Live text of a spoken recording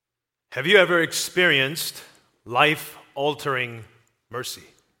Have you ever experienced life-altering mercy?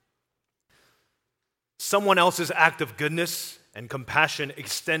 Someone else's act of goodness and compassion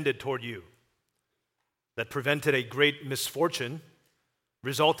extended toward you that prevented a great misfortune,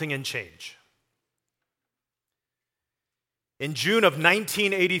 resulting in change. In June of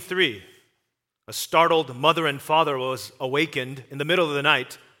 1983, a startled mother and father was awakened in the middle of the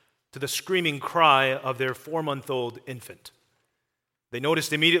night to the screaming cry of their 4-month-old infant. They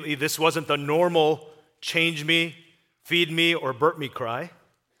noticed immediately this wasn't the normal change me, feed me, or burp me cry.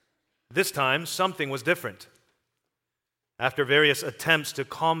 This time, something was different. After various attempts to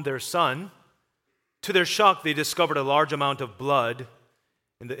calm their son, to their shock, they discovered a large amount of blood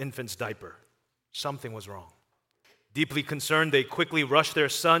in the infant's diaper. Something was wrong. Deeply concerned, they quickly rushed their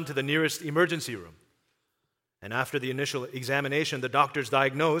son to the nearest emergency room. And after the initial examination, the doctors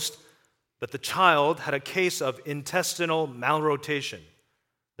diagnosed that the child had a case of intestinal malrotation,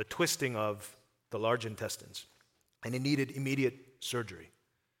 the twisting of the large intestines, and he needed immediate surgery.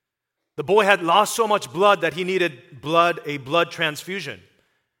 The boy had lost so much blood that he needed a blood transfusion.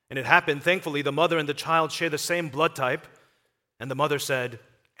 And it happened, thankfully, the mother and the child share the same blood type, and the mother said,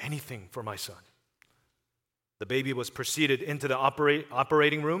 "Anything for my son." The baby was proceeded into the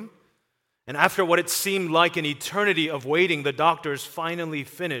operating room, and after what it seemed like an eternity of waiting, the doctors finally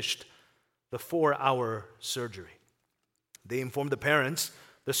finished the 4-hour surgery. They informed the parents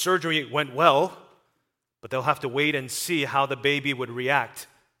the surgery went well, but they'll have to wait and see how the baby would react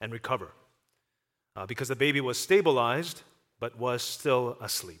and recover. Because the baby was stabilized, but was still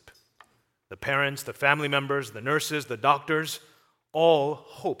asleep. The parents, the family members, the nurses, the doctors, all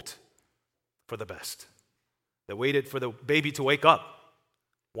hoped for the best. They waited for the baby to wake up.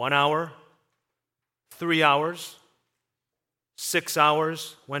 1 hour, 3 hours, 6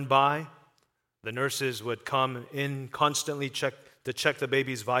 hours went by. The nurses would come in constantly to check the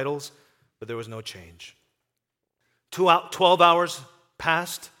baby's vitals, but there was no change. 12 hours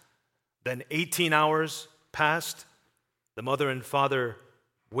passed, then 18 hours passed, the mother and father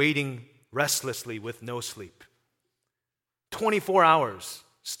waiting restlessly with no sleep. 24 hours,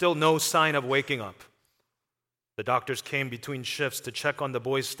 still no sign of waking up. The doctors came between shifts to check on the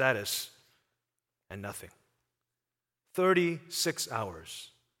boy's status, and nothing. 36 hours,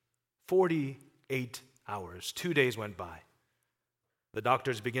 48 hours, 2 days went by. The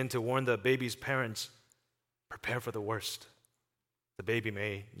doctors began to warn the baby's parents, prepare for the worst. The baby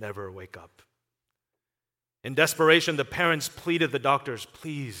may never wake up. In desperation, the parents pleaded the doctors,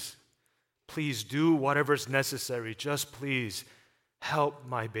 please do whatever's necessary. Just please help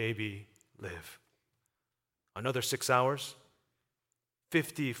my baby live. Another 6 hours,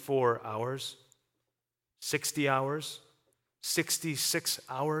 54 hours, 60 hours, 66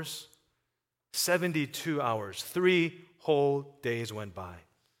 hours, 72 hours. 3 whole days went by.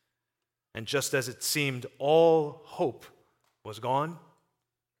 And just as it seemed all hope was gone,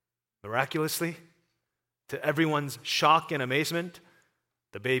 miraculously, to everyone's shock and amazement,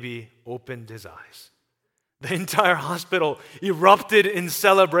 the baby opened his eyes. The entire hospital erupted in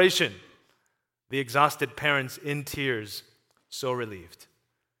celebration. The exhausted parents in tears, so relieved.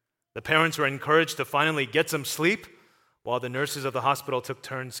 The parents were encouraged to finally get some sleep, while the nurses of the hospital took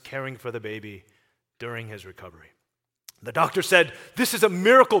turns caring for the baby during his recovery. The doctor said, "This is a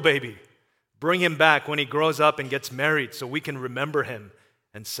miracle baby. Bring him back when he grows up and gets married so we can remember him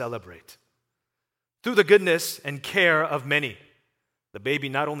and celebrate." Through the goodness and care of many, the baby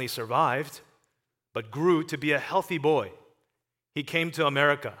not only survived, but grew to be a healthy boy. He came to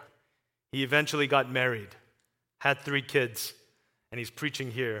America. He eventually got married, had 3 kids, and he's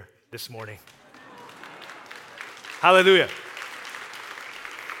preaching here this morning. Hallelujah.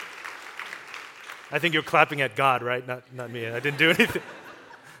 I think you're clapping at God, right? Not me. I didn't do anything.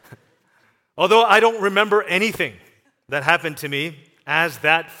 Although I don't remember anything that happened to me as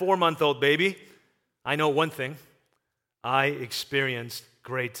that 4-month-old baby, I know one thing. I experienced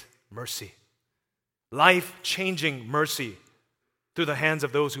great mercy. Life-changing mercy through the hands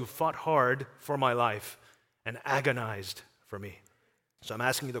of those who fought hard for my life and agonized for me. So I'm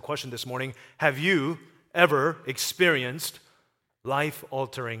asking you the question this morning, have you ever experienced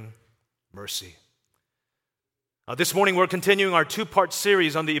life-altering mercy? This morning we're continuing our 2-part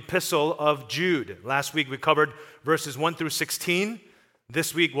series on the Epistle of Jude. Last week we covered verses 1 through 16.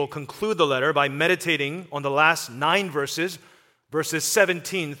 This week we'll conclude the letter by meditating on the last 9 verses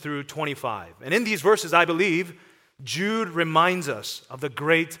 17 through 25. And in these verses, I believe, Jude reminds us of the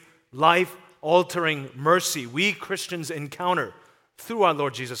great life-altering mercy we Christians encounter through our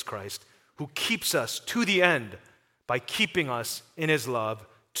Lord Jesus Christ, who keeps us to the end by keeping us in His love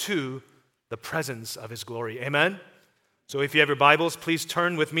to the presence of His glory. Amen? So if you have your Bibles, please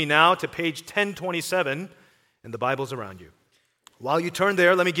turn with me now to page 1027 in the Bibles around you. While you turn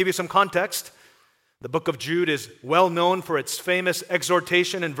there, let me give you some context. The book of Jude is well known for its famous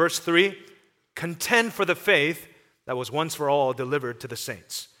exhortation in verse 3, "Contend for the faith that was once for all delivered to the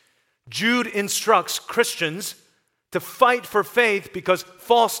saints." Jude instructs Christians to fight for faith because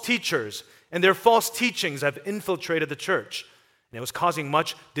false teachers and their false teachings have infiltrated the church, and it was causing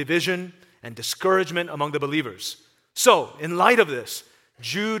much division and discouragement among the believers. So, in light of this,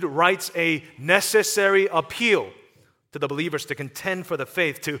 Jude writes a necessary appeal to the believers to contend for the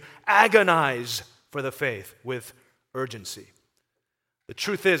faith, to agonize for the faith with urgency. The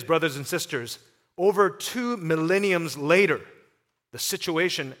truth is, brothers and sisters, over 2 millenniums later, the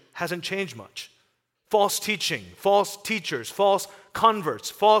situation hasn't changed much. False teaching, false teachers, false converts,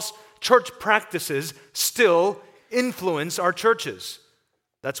 false church practices still influence our churches.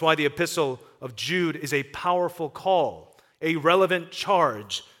 That's why the epistle of Jude is a powerful call, a relevant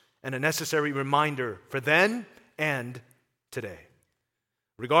charge, and a necessary reminder for then and today.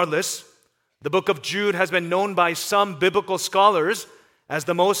 Regardless, the book of Jude has been known by some biblical scholars as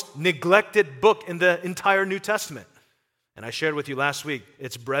the most neglected book in the entire New Testament. And I shared with you last week,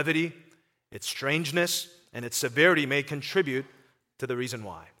 its brevity, its strangeness, and its severity may contribute to the reason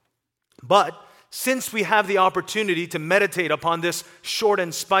why. But since we have the opportunity to meditate upon this short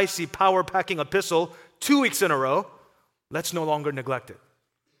and spicy, power-packing epistle 2 weeks in a row, let's no longer neglect it.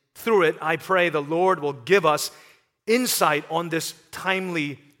 Through it, I pray the Lord will give us insight on this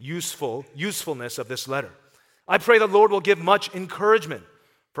timely usefulness of this letter. I pray the Lord will give much encouragement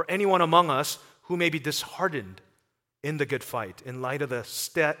for anyone among us who may be disheartened in the good fight in light of the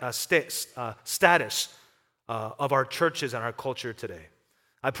status of our churches and our culture today.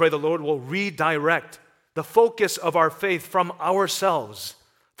 I pray the Lord will redirect the focus of our faith from ourselves,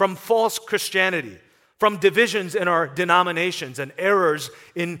 from false Christianity, from divisions in our denominations and errors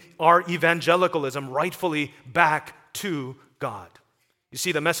in our evangelicalism, rightfully back to God. You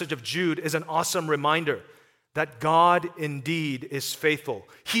see, the message of Jude is an awesome reminder that God indeed is faithful.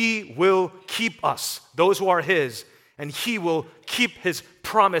 He will keep us, those who are His, and He will keep His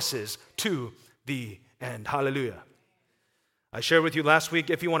promises to the end. Hallelujah. I shared with you last week,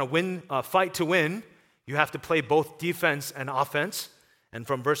 if you want to fight to win, you have to play both defense and offense. And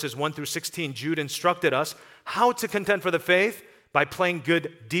from verses 1 through 16, Jude instructed us how to contend for the faith by playing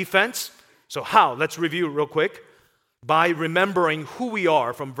good defense. So how? Let's review real quick. By remembering who we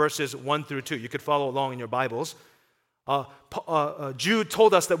are from verses 1 through 2. You could follow along in your Bibles. Jude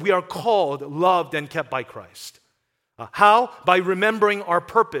told us that we are called, loved, and kept by Christ. How? By remembering our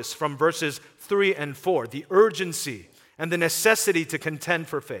purpose from verses 3 and 4, the urgency and the necessity to contend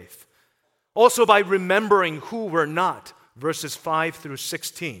for faith. Also by remembering who we're not, verses 5 through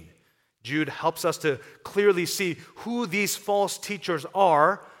 16. Jude helps us to clearly see who these false teachers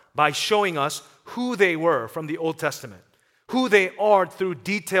are by showing us who they were from the Old Testament, who they are through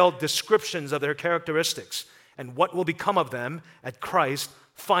detailed descriptions of their characteristics, and what will become of them at Christ's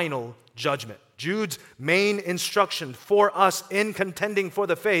final judgment. Jude's main instruction for us in contending for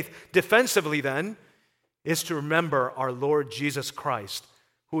the faith defensively then is to remember our Lord Jesus Christ,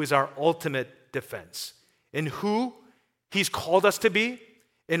 who is our ultimate defense, in who He's called us to be,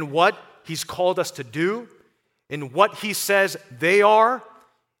 in what He's called us to do, in what He says they are,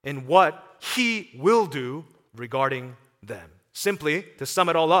 in what He will do regarding them. Simply, to sum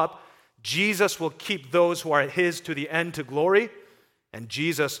it all up, Jesus will keep those who are His to the end to glory, and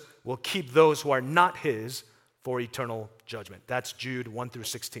Jesus will keep those who are not His for eternal judgment. That's Jude 1 through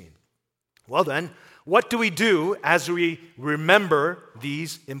 16. Well then, what do we do as we remember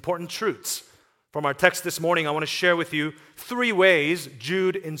these important truths? From our text this morning, I want to share with you 3 ways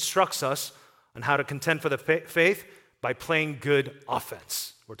Jude instructs us on how to contend for the faith by playing good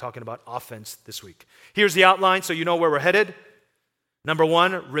offense. We're talking about offense this week. Here's the outline so you know where we're headed. Number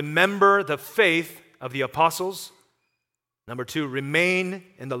 1, remember the faith of the apostles. Number 2, remain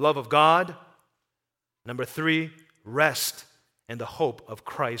in the love of God. Number 3, rest in the hope of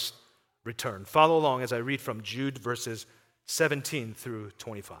Christ's return. Follow along as I read from Jude verses 17 through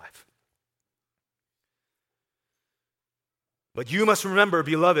 25. But you must remember,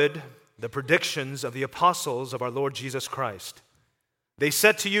 beloved, the predictions of the apostles of our Lord Jesus Christ. They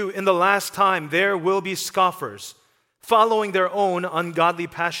said to you, in the last time there will be scoffers, following their own ungodly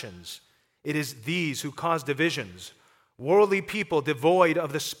passions. It is these who cause divisions, worldly people devoid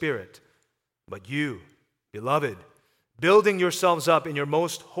of the Spirit. But you, beloved, building yourselves up in your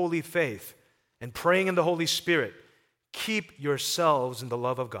most holy faith and praying in the Holy Spirit, keep yourselves in the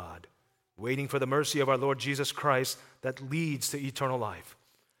love of God, waiting for the mercy of our Lord Jesus Christ that leads to eternal life.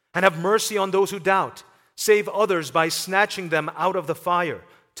 And have mercy on those who doubt. Save others by snatching them out of the fire.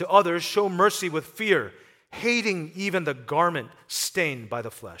 To others, show mercy with fear, hating even the garment stained by the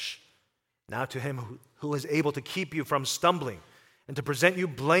flesh. Now to him who is able to keep you from stumbling and to present you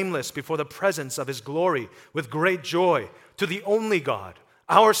blameless before the presence of his glory with great joy, to the only God,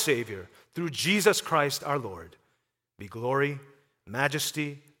 our Savior, through Jesus Christ our Lord, be glory,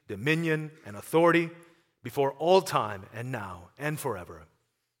 majesty, dominion, and authority before all time and now and forever.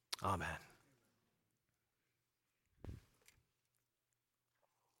 Amen.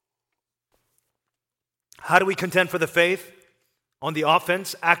 How do we contend for the faith on the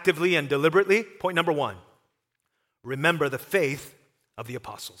offense, actively and deliberately? Point number one, remember the faith of the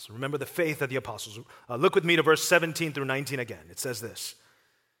apostles. Remember the faith of the apostles. Look with me to verse 17 through 19 again. It says this: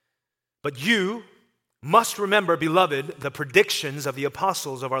 "But you must remember, beloved, the predictions of the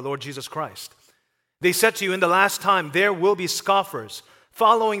apostles of our Lord Jesus Christ. They said to you, in the last time there will be scoffers,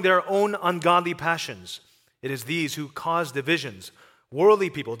 following their own ungodly passions. It is these who cause divisions, worldly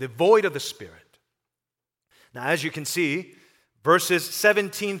people, devoid of the Spirit." Now, as you can see, verses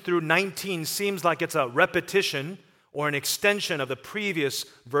 17 through 19 seems like it's a repetition or an extension of the previous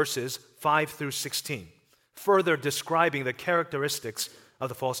verses 5 through 16, further describing the characteristics of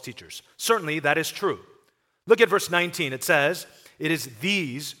the false teachers. Certainly, that is true. Look at verse 19. It says, "It is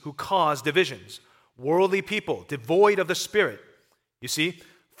these who cause divisions, worldly people, devoid of the Spirit." You see,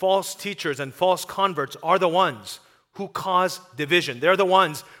 false teachers and false converts are the ones who cause division. They're the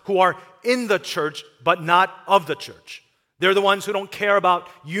ones who are in the church but not of the church. They're the ones who don't care about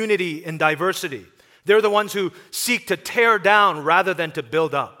unity in diversity. They're the ones who seek to tear down rather than to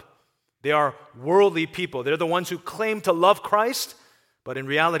build up. They are worldly people. They're the ones who claim to love Christ, but in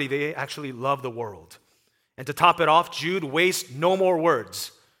reality, they actually love the world. And to top it off, Jude wastes no more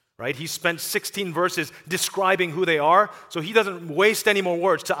words, right? He spent 16 verses describing who they are, so he doesn't waste any more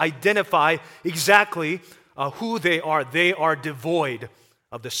words to identify exactly who they are. They are devoid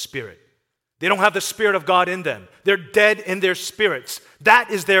of the Spirit. They don't have the Spirit of God in them. They're dead in their spirits. That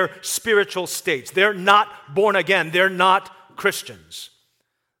is their spiritual state. They're not born again. They're not Christians.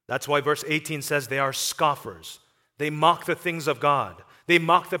 That's why verse 18 says they are scoffers. They mock the things of God. They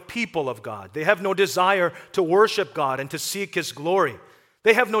mock the people of God. They have no desire to worship God and to seek His glory.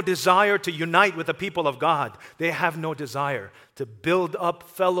 They have no desire to unite with the people of God. They have no desire to build up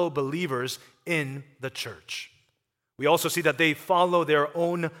fellow believers in the church. We also see that they follow their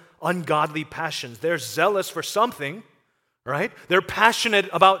own ungodly passions. They're zealous for something, right? They're passionate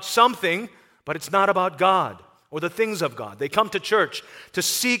about something, but it's not about God or the things of God. They come to church to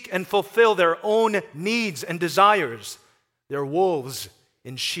seek and fulfill their own needs and desires. They're wolves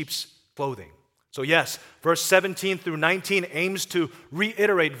in sheep's clothing. So yes, verse 17 through 19 aims to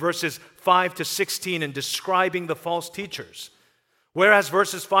reiterate verses 5 to 16 in describing the false teachers. Whereas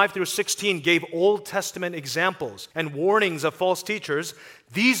verses 5 through 16 gave Old Testament examples and warnings of false teachers,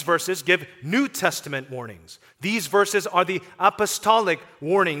 these verses give New Testament warnings. These verses are the apostolic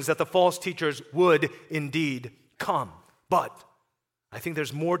warnings that the false teachers would indeed come. But I think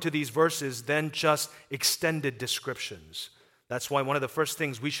there's more to these verses than just extended descriptions. That's why one of the first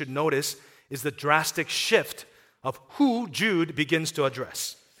things we should notice is the drastic shift of who Jude begins to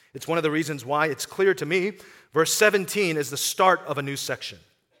address. It's one of the reasons why it's clear to me verse 17 is the start of a new section.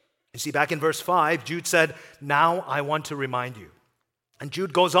 You see, back in verse 5, Jude said, "Now I want to remind you." And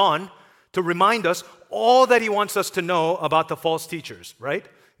Jude goes on to remind us all that he wants us to know about the false teachers, right?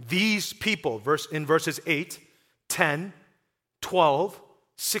 These people, in verses 8, 10, 12,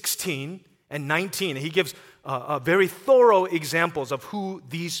 16, and 19. He gives very thorough examples of who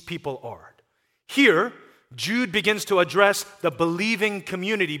these people are. Here, Jude begins to address the believing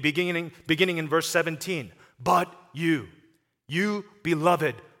community beginning in verse 17. "But you,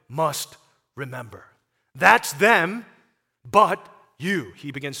 beloved, must remember." That's them, but you.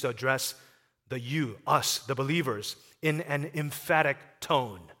 He begins to address the you, us, the believers, in an emphatic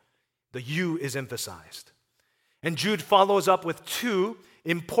tone. The you is emphasized. And Jude follows up with two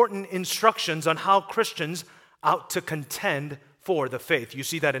important instructions on how Christians ought to contend for the faith. You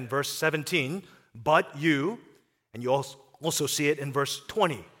see that in verse 17, "But you," and you also see it in verse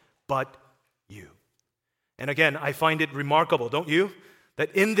 20, "But you." And again, I find it remarkable, don't you,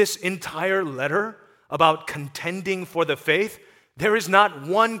 that in this entire letter about contending for the faith, there is not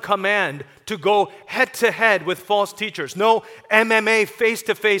one command to go head-to-head with false teachers. No MMA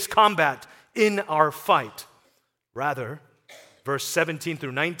face-to-face combat in our fight. Rather, verse 17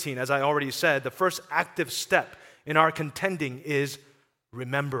 through 19, as I already said, the first active step in our contending is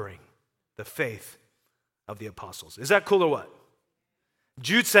remembering the faith of the apostles. Is that cool or what?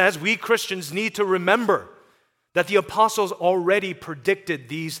 Jude says we Christians need to remember that the apostles already predicted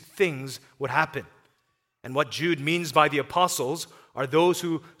these things would happen. And what Jude means by the apostles are those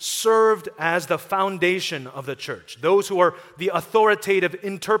who served as the foundation of the church, those who are the authoritative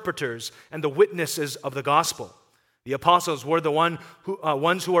interpreters and the witnesses of the gospel. The apostles were the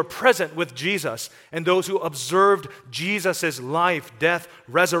ones who were present with Jesus and those who observed Jesus' life, death,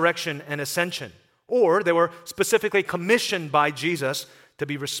 resurrection, and ascension. Or they were specifically commissioned by Jesus to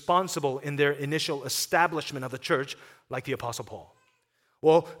be responsible in their initial establishment of the church, like the Apostle Paul.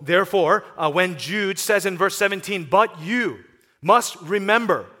 Well, therefore, when Jude says in verse 17, "But you must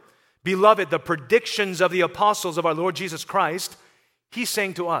remember, beloved, the predictions of the apostles of our Lord Jesus Christ," he's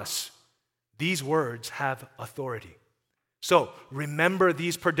saying to us, these words have authority. So remember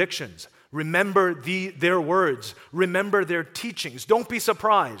these predictions. Remember their words. Remember their teachings. Don't be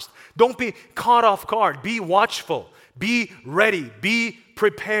surprised. Don't be caught off guard. Be watchful. Be ready. Be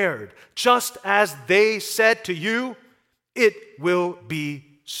prepared. Just as they said to you, it will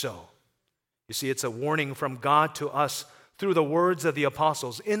be so. You see, it's a warning from God to us through the words of the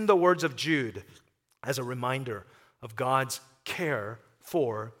apostles, in the words of Jude, as a reminder of God's care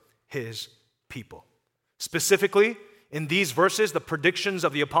for his people. Specifically, in these verses, the predictions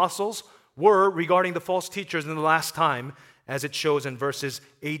of the apostles were regarding the false teachers in the last time, as it shows in verses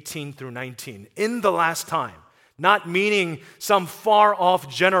 18 through 19. In the last time, not meaning some far-off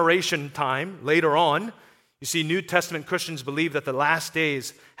generation time later on. You see, New Testament Christians believe that the last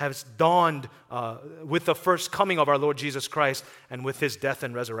days has dawned with the first coming of our Lord Jesus Christ and with his death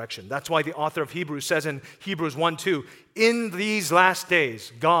and resurrection. That's why the author of Hebrews says in Hebrews 1:2, "In these last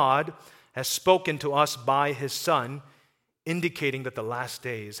days, God has spoken to us by his Son, indicating that the last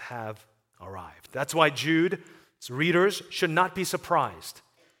days have arrived." That's why Jude's readers should not be surprised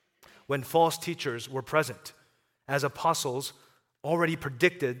when false teachers were present, as apostles already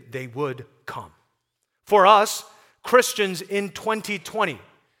predicted they would come. For us, Christians in 2020,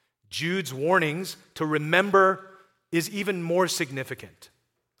 Jude's warnings to remember is even more significant.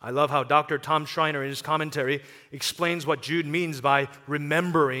 I love how Dr. Tom Schreiner in his commentary explains what Jude means by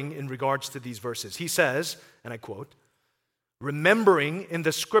remembering in regards to these verses. He says, and I quote, "Remembering in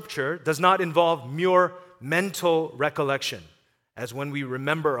the scripture does not involve mere mental recollection, as when we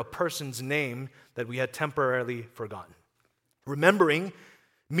remember a person's name that we had temporarily forgotten. Remembering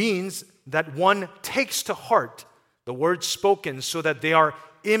means that one takes to heart the words spoken so that they are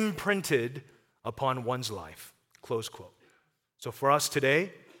imprinted upon one's life." Close quote. So for us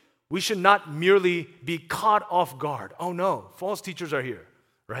today, we should not merely be caught off guard. Oh no, false teachers are here,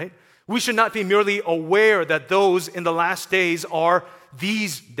 right? We should not be merely aware that those in the last days are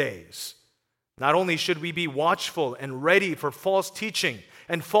these days. Not only should we be watchful and ready for false teaching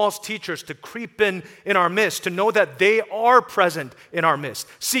and false teachers to creep in our midst, to know that they are present in our midst,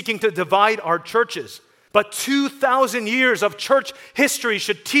 seeking to divide our churches. But 2,000 years of church history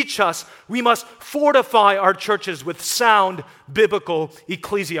should teach us we must fortify our churches with sound biblical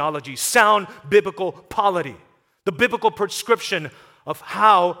ecclesiology, sound biblical polity, the biblical prescription of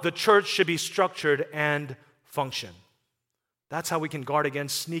how the church should be structured and function. That's how we can guard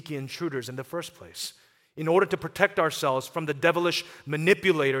against sneaky intruders in the first place. In order to protect ourselves from the devilish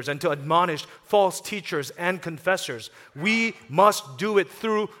manipulators and to admonish false teachers and confessors, we must do it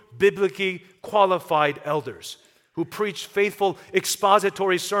through biblically qualified elders who preach faithful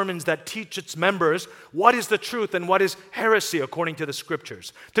expository sermons that teach its members what is the truth and what is heresy according to the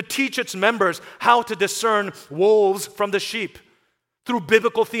scriptures, to teach its members how to discern wolves from the sheep through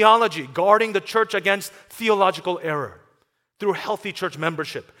biblical theology, guarding the church against theological error, through healthy church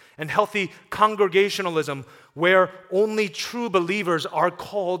membership and healthy congregationalism where only true believers are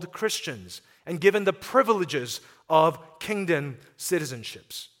called Christians and given the privileges of kingdom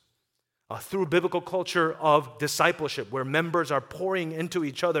citizenships. Through biblical culture of discipleship where members are pouring into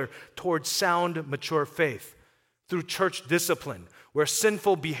each other towards sound, mature faith. Through church discipline where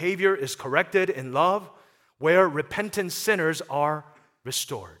sinful behavior is corrected in love, where repentant sinners are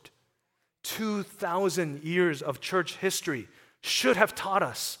restored. 2,000 years of church history should have taught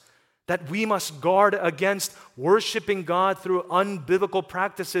us that we must guard against worshiping God through unbiblical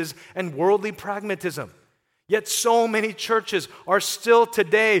practices and worldly pragmatism. Yet so many churches are still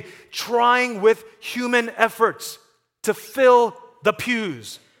today trying with human efforts to fill the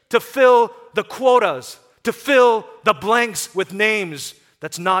pews, to fill the quotas, to fill the blanks with names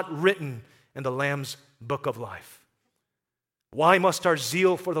that's not written in the Lamb's book of life. Why must our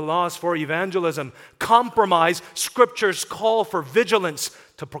zeal for the laws for evangelism compromise Scripture's call for vigilance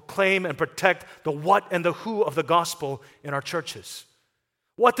to proclaim and protect the what and the who of the gospel in our churches?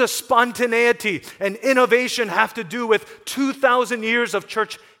 What does spontaneity and innovation have to do with 2,000 years of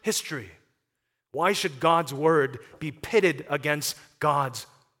church history? Why should God's word be pitted against God's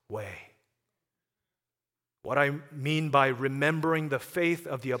way? What I mean by remembering the faith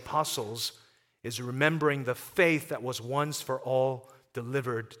of the apostles is remembering the faith that was once for all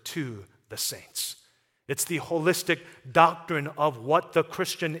delivered to the saints. It's the holistic doctrine of what the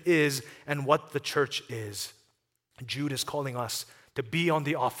Christian is and what the church is. Jude is calling us to be on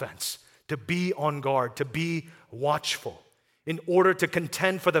the offense, to be on guard, to be watchful. In order to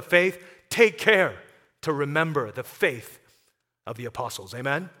contend for the faith, take care to remember the faith of the apostles.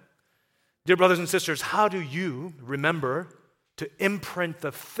 Amen? Dear brothers and sisters, how do you remember to imprint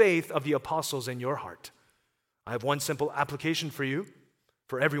the faith of the apostles in your heart? I have one simple application for you,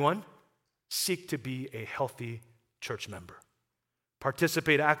 for everyone. Seek to be a healthy church member.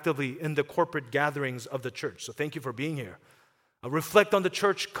 Participate actively in the corporate gatherings of the church. So thank you for being here. Reflect on the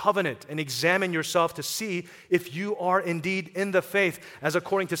church covenant and examine yourself to see if you are indeed in the faith, as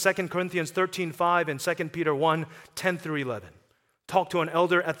according to 2 Corinthians 13:5 and 2 Peter 1:10 through 11. Talk to an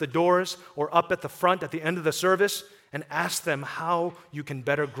elder at the doors or up at the front at the end of the service and ask them how you can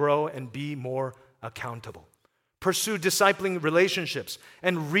better grow and be more accountable. Pursue discipling relationships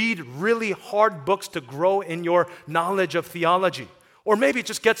and read really hard books to grow in your knowledge of theology. Or maybe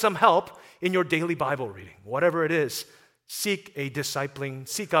just get some help in your daily Bible reading. Whatever it is, seek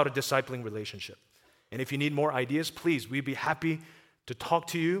out a discipling relationship. And if you need more ideas, please, we'd be happy to talk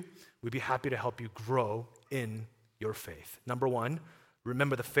to you. We'd be happy to help you grow in your faith. Number one,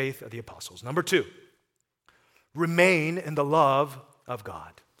 remember the faith of the apostles. Number two, remain in the love of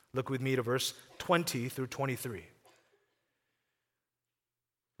God. Look with me to verse 20 through 23.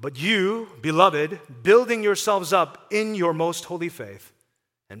 But you, beloved, building yourselves up in your most holy faith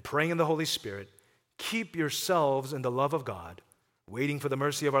and praying in the Holy Spirit, keep yourselves in the love of God, waiting for the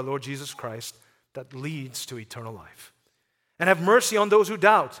mercy of our Lord Jesus Christ that leads to eternal life. And have mercy on those who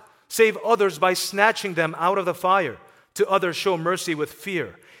doubt. Save others by snatching them out of the fire. To others show mercy with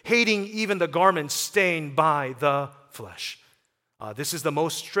fear, hating even the garments stained by the flesh. This is the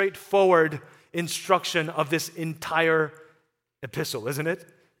most straightforward instruction of this entire epistle, isn't it?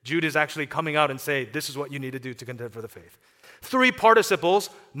 Jude is actually coming out and saying, this is what you need to do to contend for the faith. Three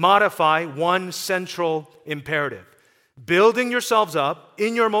participles modify one central imperative. Building yourselves up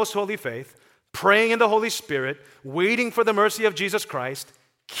in your most holy faith, praying in the Holy Spirit, waiting for the mercy of Jesus Christ,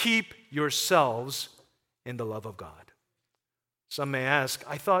 keep yourselves in the love of God. Some may ask,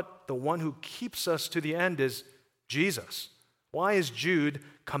 I thought the one who keeps us to the end is Jesus. Why is Jude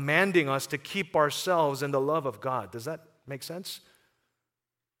commanding us to keep ourselves in the love of God? Does that make sense?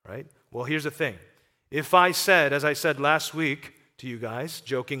 Right? Well, here's the thing. If I said, as I said last week to you guys,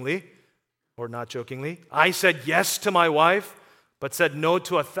 jokingly or not jokingly, I said yes to my wife, but said no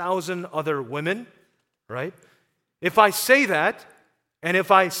to 1,000 other women, right? If I say that, and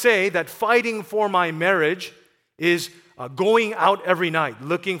if I say that fighting for my marriage is going out every night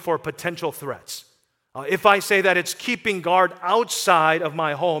looking for potential threats, if I say that it's keeping guard outside of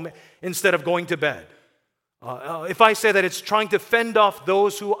my home instead of going to bed, if I say that it's trying to fend off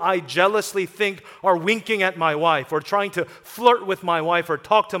those who I jealously think are winking at my wife or trying to flirt with my wife or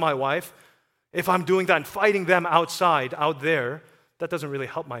talk to my wife, if I'm doing that and fighting them outside, out there, that doesn't really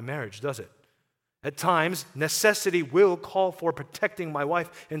help my marriage, does it? At times, necessity will call for protecting my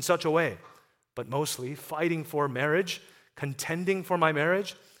wife in such a way. But mostly, fighting for marriage, contending for my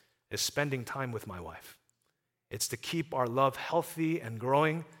marriage, is spending time with my wife. It's to keep our love healthy and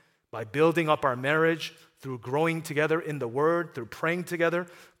growing by building up our marriage through growing together in the Word, through praying together,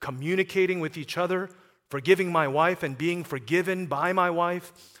 communicating with each other, forgiving my wife and being forgiven by my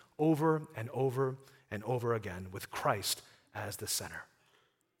wife over and over and over again with Christ as the center.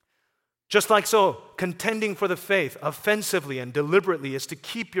 Just like so, contending for the faith offensively and deliberately is to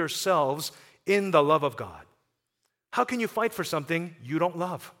keep yourselves in the love of God. How can you fight for something you don't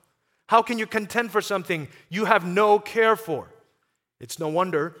love? How can you contend for something you have no care for? It's no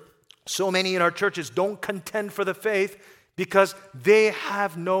wonder so many in our churches don't contend for the faith because they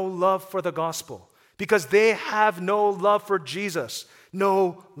have no love for the gospel, because they have no love for Jesus,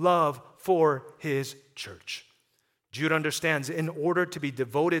 no love for his church. Jude understands in order to be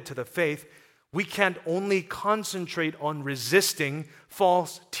devoted to the faith, we can't only concentrate on resisting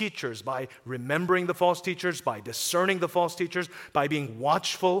false teachers by remembering the false teachers, by discerning the false teachers, by being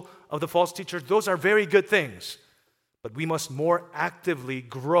watchful of the false teachers. Those are very good things. But we must more actively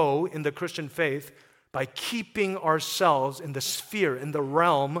grow in the Christian faith by keeping ourselves in the sphere, in the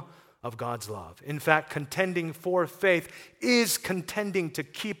realm of God's love. In fact, contending for faith is contending to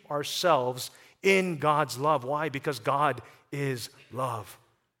keep ourselves in God's love. Why? Because God is love.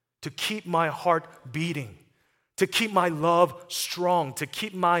 To keep my heart beating, to keep my love strong, to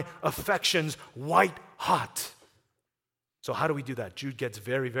keep my affections white hot. So how do we do that? Jude gets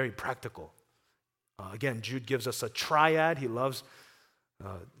very, very practical. Again, Jude gives us a triad. He loves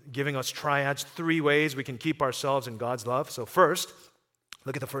giving us triads, 3 ways we can keep ourselves in God's love. So first,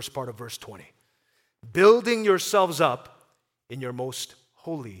 look at the first part of verse 20. Building yourselves up in your most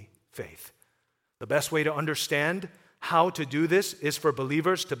holy faith. The best way to understand how to do this is for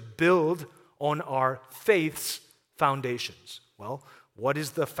believers to build on our faith's foundations. Well, what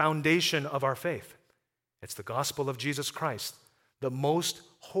is the foundation of our faith? It's the gospel of Jesus Christ. The most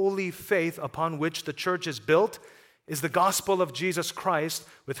holy faith upon which the church is built is the gospel of Jesus Christ,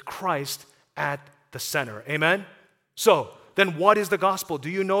 with Christ at the center. Amen? So, then what is the gospel? Do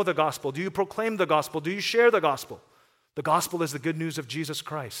you know the gospel? Do you proclaim the gospel? Do you share the gospel? The gospel is the good news of Jesus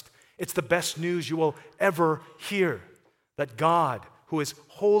Christ. It's the best news you will ever hear. That God, who is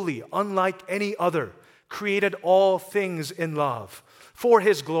holy, unlike any other, created all things in love for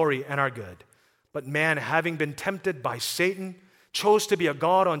his glory and our good. But man, having been tempted by Satan, chose to be a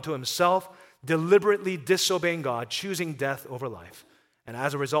god unto himself, deliberately disobeying God, choosing death over life. And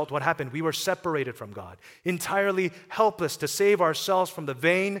as a result, what happened? We were separated from God, entirely helpless to save ourselves from the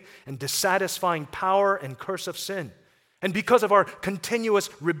vain and dissatisfying power and curse of sin. And because of our continuous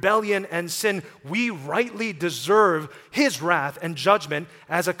rebellion and sin, we rightly deserve his wrath and judgment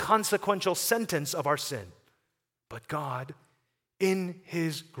as a consequential sentence of our sin. But God, in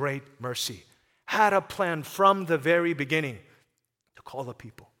his great mercy, had a plan from the very beginning to call a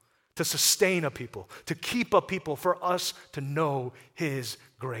people, to sustain a people, to keep a people, for us to know his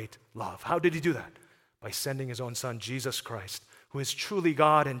great love. How did he do that? By sending his own son, Jesus Christ, who is truly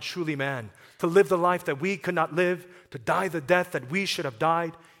God and truly man, to live the life that we could not live, to die the death that we should have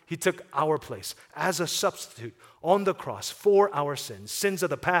died. He took our place as a substitute on the cross for our sins of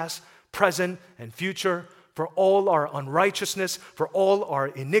the past, present, and future, for all our unrighteousness, for all our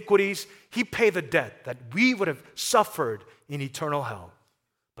iniquities. He paid the debt that we would have suffered in eternal hell.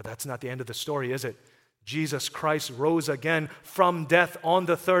 But that's not the end of the story, is it? Jesus Christ rose again from death on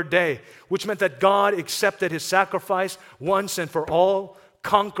the 3rd day, which meant that God accepted his sacrifice once and for all,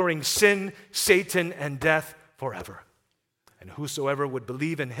 conquering sin, Satan, and death forever. And whosoever would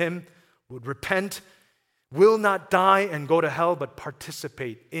believe in him, would repent, will not die and go to hell, but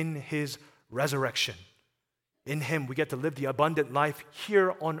participate in his resurrection. In him, we get to live the abundant life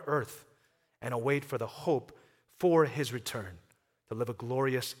here on earth and await for the hope for his return, to live a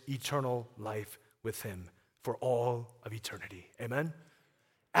glorious, eternal life with him for all of eternity. Amen?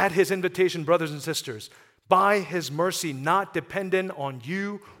 At his invitation, brothers and sisters, by his mercy, not dependent on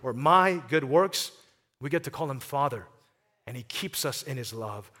you or my good works, we get to call him Father, and he keeps us in his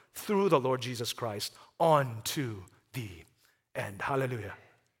love through the Lord Jesus Christ unto the end. Hallelujah.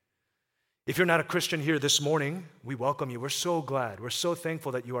 If you're not a Christian here this morning, we welcome you. We're so glad. We're so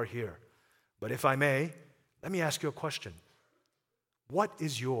thankful that you are here. But if I may, let me ask you a question. What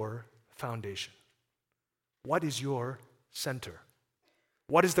is your foundation? What is your center?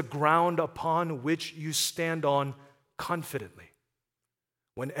 What is the ground upon which you stand on confidently?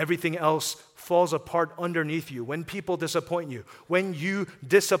 When everything else falls apart underneath you, when people disappoint you, when you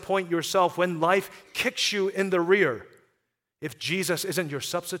disappoint yourself, when life kicks you in the rear, if Jesus isn't your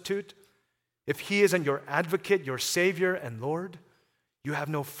substitute, if he isn't your advocate, your Savior and Lord, you have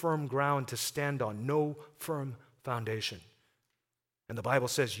no firm ground to stand on, no firm foundation. And the Bible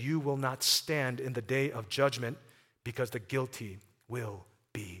says you will not stand in the day of judgment because the guilty will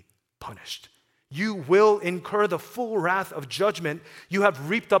be punished. You will incur the full wrath of judgment you have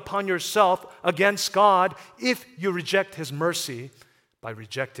reaped upon yourself against God if you reject his mercy by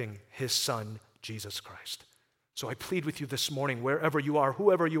rejecting his Son, Jesus Christ. So I plead with you this morning, wherever you are,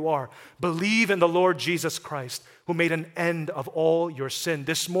 whoever you are, believe in the Lord Jesus Christ, who made an end of all your sin.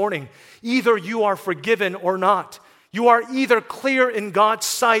 This morning, either you are forgiven or not. You are either clear in God's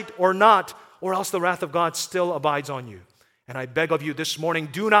sight or not, or else the wrath of God still abides on you. And I beg of you this morning,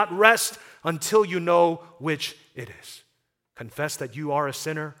 do not rest until you know which it is. Confess that you are a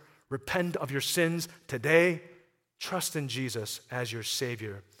sinner. Repent of your sins today. Trust in Jesus as your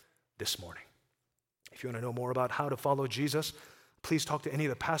Savior this morning. If you want to know more about how to follow Jesus, please talk to any of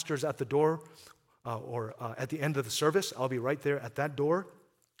the pastors at the door or at the end of the service. I'll be right there at that door.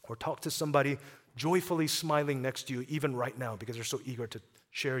 Or talk to somebody joyfully smiling next to you even right now because they're so eager to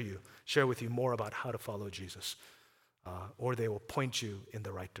share with you more about how to follow Jesus. Or they will point you in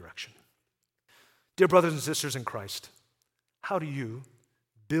the right direction. Dear brothers and sisters in Christ, how do you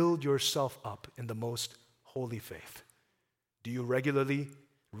build yourself up in the most holy faith? Do you regularly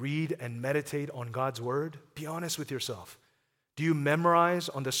read and meditate on God's word? Be honest with yourself. Do you memorize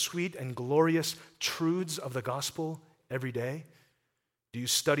on the sweet and glorious truths of the gospel every day? Do you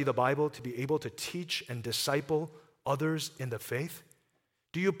study the Bible to be able to teach and disciple others in the faith?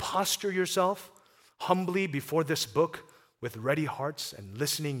 Do you posture yourself humbly before this book with ready hearts and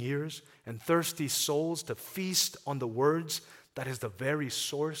listening ears and thirsty souls to feast on the words that is the very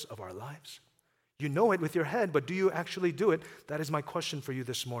source of our lives? You know it with your head, but do you actually do it? That is my question for you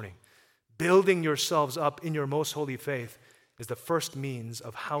this morning. Building yourselves up in your most holy faith is the first means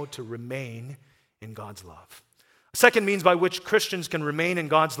of how to remain in God's love. The second means by which Christians can remain in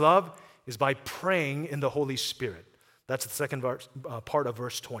God's love is by praying in the Holy Spirit. That's the second part of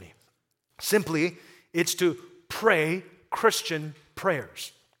verse 20. Simply, it's to pray Christian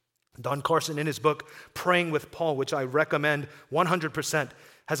prayers. Don Carson, in his book, Praying with Paul, which I recommend 100%,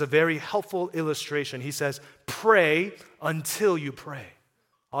 has a very helpful illustration. He says, pray until you pray.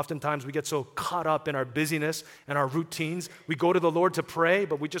 Oftentimes we get so caught up in our busyness and our routines. We go to the Lord to pray,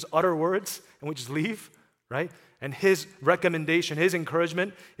 but we just utter words and we just leave, right? And his recommendation, his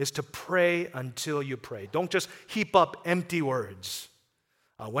encouragement is to pray until you pray. Don't just heap up empty words.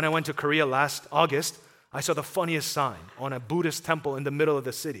 When I went to Korea last August, I saw the funniest sign on a Buddhist temple in the middle of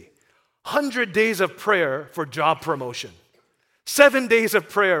the city. 100 days of prayer for job promotion. 7 days of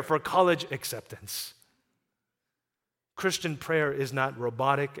prayer for college acceptance. Christian prayer is not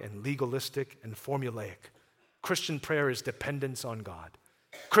robotic and legalistic and formulaic. Christian prayer is dependence on God.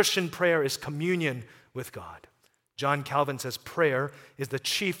 Christian prayer is communion with God. John Calvin says prayer is the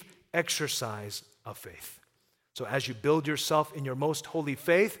chief exercise of faith. So as you build yourself in your most holy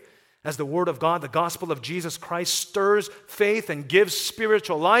faith, as the Word of God, the gospel of Jesus Christ, stirs faith and gives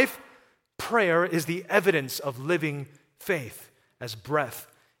spiritual life, prayer is the evidence of living faith, as breath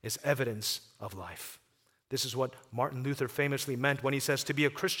is evidence of life. This is what Martin Luther famously meant when he says, to be a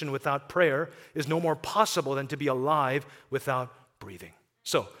Christian without prayer is no more possible than to be alive without breathing.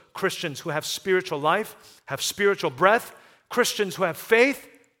 So, Christians who have spiritual life, have spiritual breath, Christians who have faith,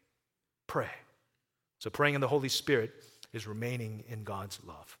 pray. So praying in the Holy Spirit is remaining in God's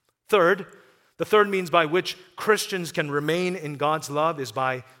love. Third, the third means by which Christians can remain in God's love is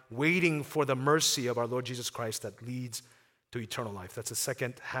by waiting for the mercy of our Lord Jesus Christ that leads to eternal life. That's the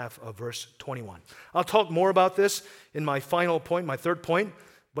second half of verse 21. I'll talk more about this in my final point, my third point,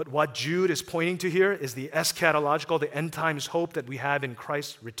 but what Jude is pointing to here is the eschatological, the end times hope that we have in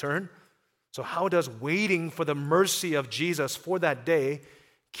Christ's return. So how does waiting for the mercy of Jesus for that day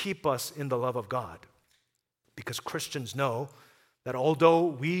keep us in the love of God? Because Christians know that although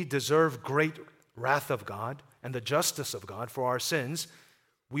we deserve great wrath of God and the justice of God for our sins,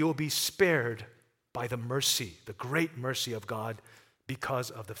 we will be spared by the mercy, the great mercy of God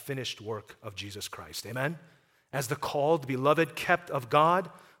because of the finished work of Jesus Christ. Amen? As the called, beloved, kept of God,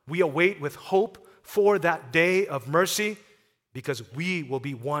 we await with hope for that day of mercy because we will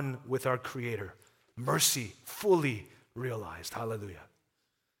be one with our Creator. Mercy fully realized. Hallelujah.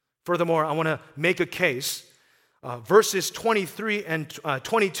 Furthermore, I want to make a case. Verses 22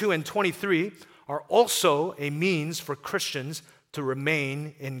 and 23 are also a means for Christians to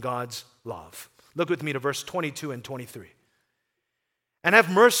remain in God's love. Look with me to verse 22 and 23. And have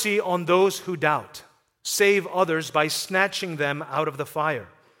mercy on those who doubt. Save others by snatching them out of the fire.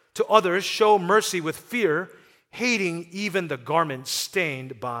 To others, show mercy with fear, hating even the garment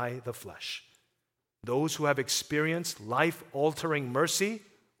stained by the flesh. Those who have experienced life-altering mercy,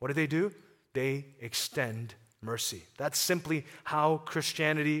 what do? They extend mercy. That's simply how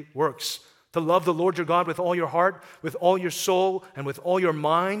Christianity works. To love the Lord your God with all your heart, with all your soul, and with all your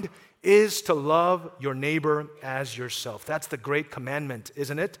mind is to love your neighbor as yourself. That's the great commandment,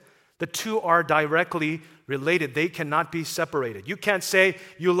 isn't it? The two are directly related. They cannot be separated. You can't say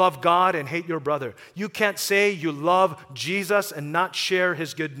you love God and hate your brother. You can't say you love Jesus and not share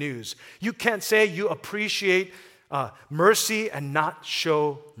his good news. You can't say you appreciate mercy and not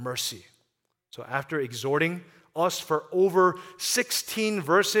show mercy. So after exhorting us for over 16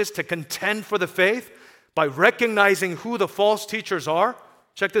 verses to contend for the faith by recognizing who the false teachers are,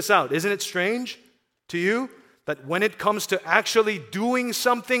 check this out. Isn't it strange to you that when it comes to actually doing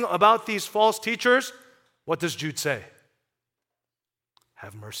something about these false teachers, what does Jude say?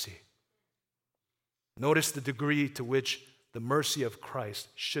 Have mercy. Notice the degree to which the mercy of Christ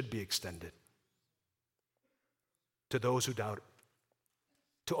should be extended to those who doubt,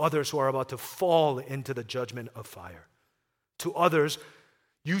 to others who are about to fall into the judgment of fire. To others,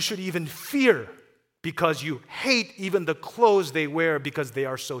 you should even fear because you hate even the clothes they wear because they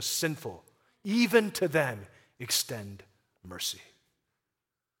are so sinful. Even to them, extend mercy.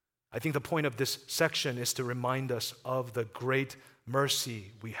 I think the point of this section is to remind us of the great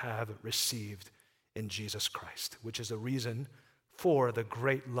mercy we have received in Jesus Christ, which is the reason for the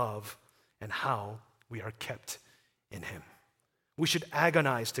great love and how we are kept in Him. We should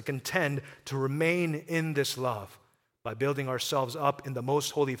agonize to contend to remain in this love by building ourselves up in the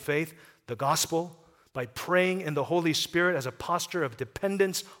most holy faith, the gospel, by praying in the Holy Spirit as a posture of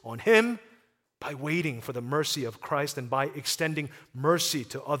dependence on Him, by waiting for the mercy of Christ, and by extending mercy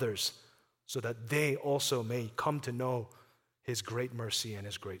to others so that they also may come to know His great mercy and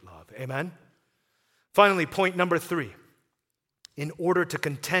His great love. Amen? Finally, point number 3. In order to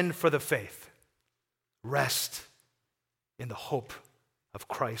contend for the faith, rest in the hope of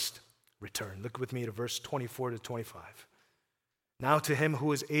Christ's return. Look with me to verse 24 to 25. Now to Him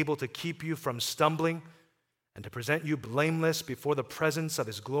who is able to keep you from stumbling and to present you blameless before the presence of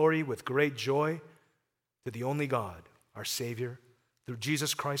His glory with great joy, to the only God, our Savior, through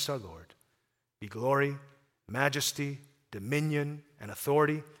Jesus Christ our Lord, be glory, majesty, dominion, and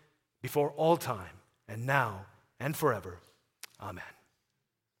authority before all time, and now and forever. Amen.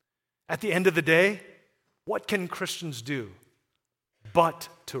 At the end of the day, what can Christians do but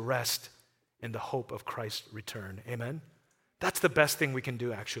to rest in the hope of Christ's return? Amen? That's the best thing we can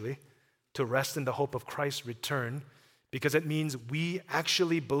do, actually, to rest in the hope of Christ's return, because it means we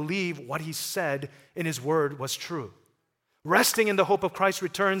actually believe what He said in His word was true. Resting in the hope of Christ's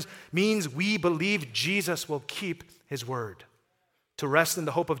returns means we believe Jesus will keep His word. To rest in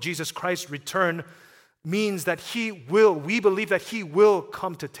the hope of Jesus Christ's return means that we believe that He will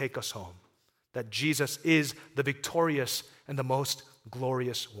come to take us home, that Jesus is the victorious and the most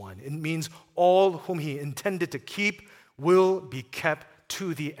glorious one. It means all whom He intended to keep will be kept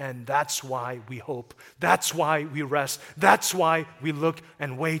to the end. That's why we hope. That's why we rest. That's why we look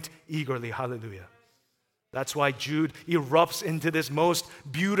and wait eagerly. Hallelujah. That's why Jude erupts into this most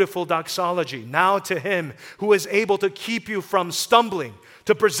beautiful doxology. Now to Him who is able to keep you from stumbling,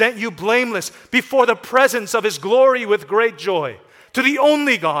 to present you blameless before the presence of His glory with great joy, to the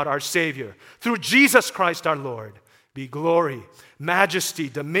only God, our Savior, through Jesus Christ our Lord, be glory, majesty,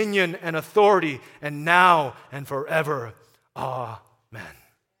 dominion, and authority, and now and forever. Amen.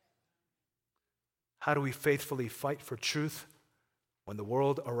 How do we faithfully fight for truth when the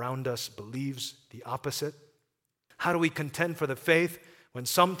world around us believes the opposite? How do we contend for the faith when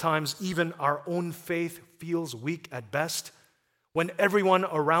sometimes even our own faith feels weak at best? When everyone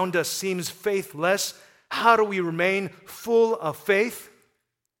around us seems faithless, how do we remain full of faith?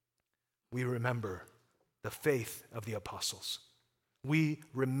 We remember the faith of the apostles. We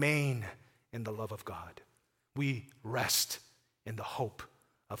remain in the love of God. We rest in the hope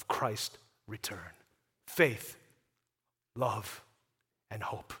of Christ's return. Faith, love, and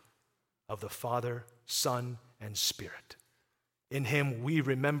hope of the Father, Son, and Spirit. In Him we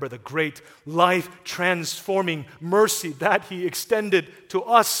remember the great life-transforming mercy that He extended to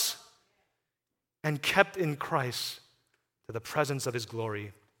us and kept in Christ to the presence of His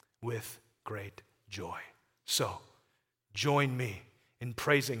glory with great joy. So, join me in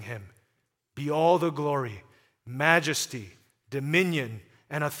praising Him. Be all the glory, majesty, dominion,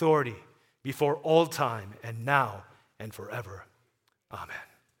 and authority before all time and now and forever. Amen.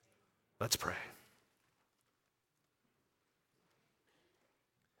 Let's pray.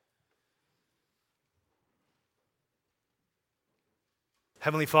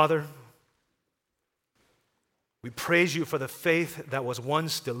 Heavenly Father, we praise You for the faith that was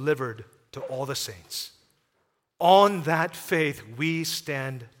once delivered to all the saints. On that faith we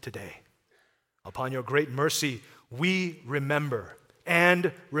stand today. Upon Your great mercy, we remember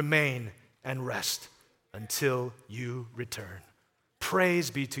and remain and rest until You return. Praise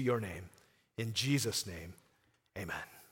be to Your name. In Jesus' name, amen.